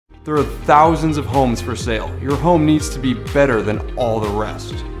There are thousands of homes for sale. Your home needs to be better than all the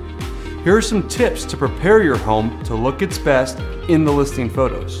rest. Here are some tips to prepare your home to look its best in the listing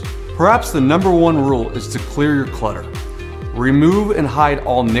photos. Perhaps the #1 rule is to clear your clutter. Remove and hide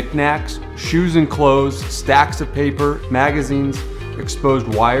all knickknacks, shoes and clothes, stacks of paper, magazines, exposed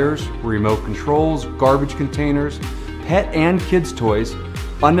wires, remote controls, garbage containers, pet and kids' toys,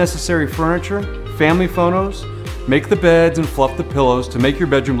 unnecessary furniture, family photos. Make the beds and fluff the pillows to make your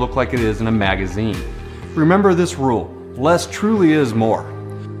bedroom look like it is in a magazine. Remember this rule: less truly is more.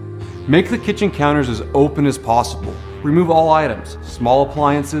 Make the kitchen counters as open as possible. Remove all items: small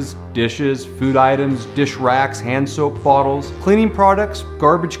appliances, dishes, food items, dish racks, hand soap bottles, cleaning products,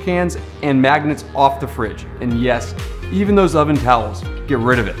 garbage cans, and magnets off the fridge. And yes, even those oven towels, get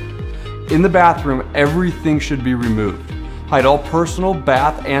rid of it. In the bathroom, everything should be removed. Hide all personal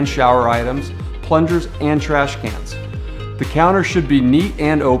bath and shower items, plungers, and trash cans. The counter should be neat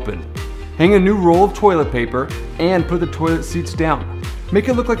and open. Hang a new roll of toilet paper and put the toilet seats down. Make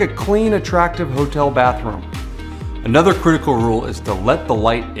it look like a clean, attractive hotel bathroom. Another critical rule is to let the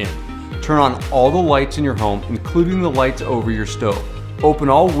light in. Turn on all the lights in your home, including the lights over your stove. Open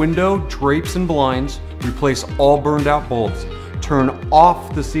all window, drapes, and blinds. Replace all burned out bulbs. Turn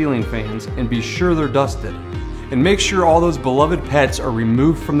off the ceiling fans and be sure they're dusted. And make sure all those beloved pets are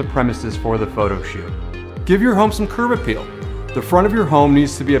removed from the premises for the photo shoot. Give your home some curb appeal. The front of your home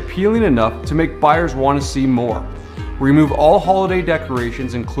needs to be appealing enough to make buyers want to see more. Remove all holiday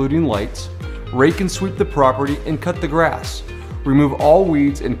decorations, including lights. Rake and sweep the property and cut the grass. Remove all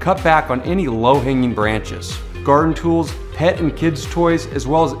weeds and cut back on any low-hanging branches, garden tools, pet and kids' toys, as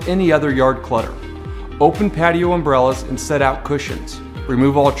well as any other yard clutter. Open patio umbrellas and set out cushions.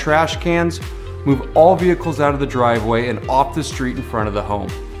 Remove all trash cans. Move all vehicles out of the driveway and off the street in front of the home.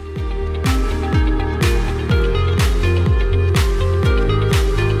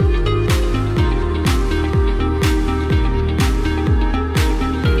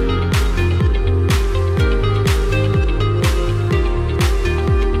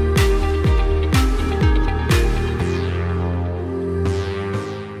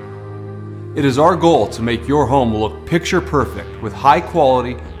 It is our goal to make your home look picture perfect with high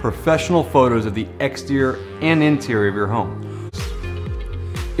quality, professional photos of the exterior and interior of your home.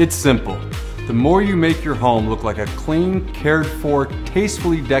 It's simple. The more you make your home look like a clean, cared for,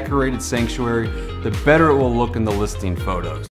 tastefully decorated sanctuary, the better it will look in the listing photos.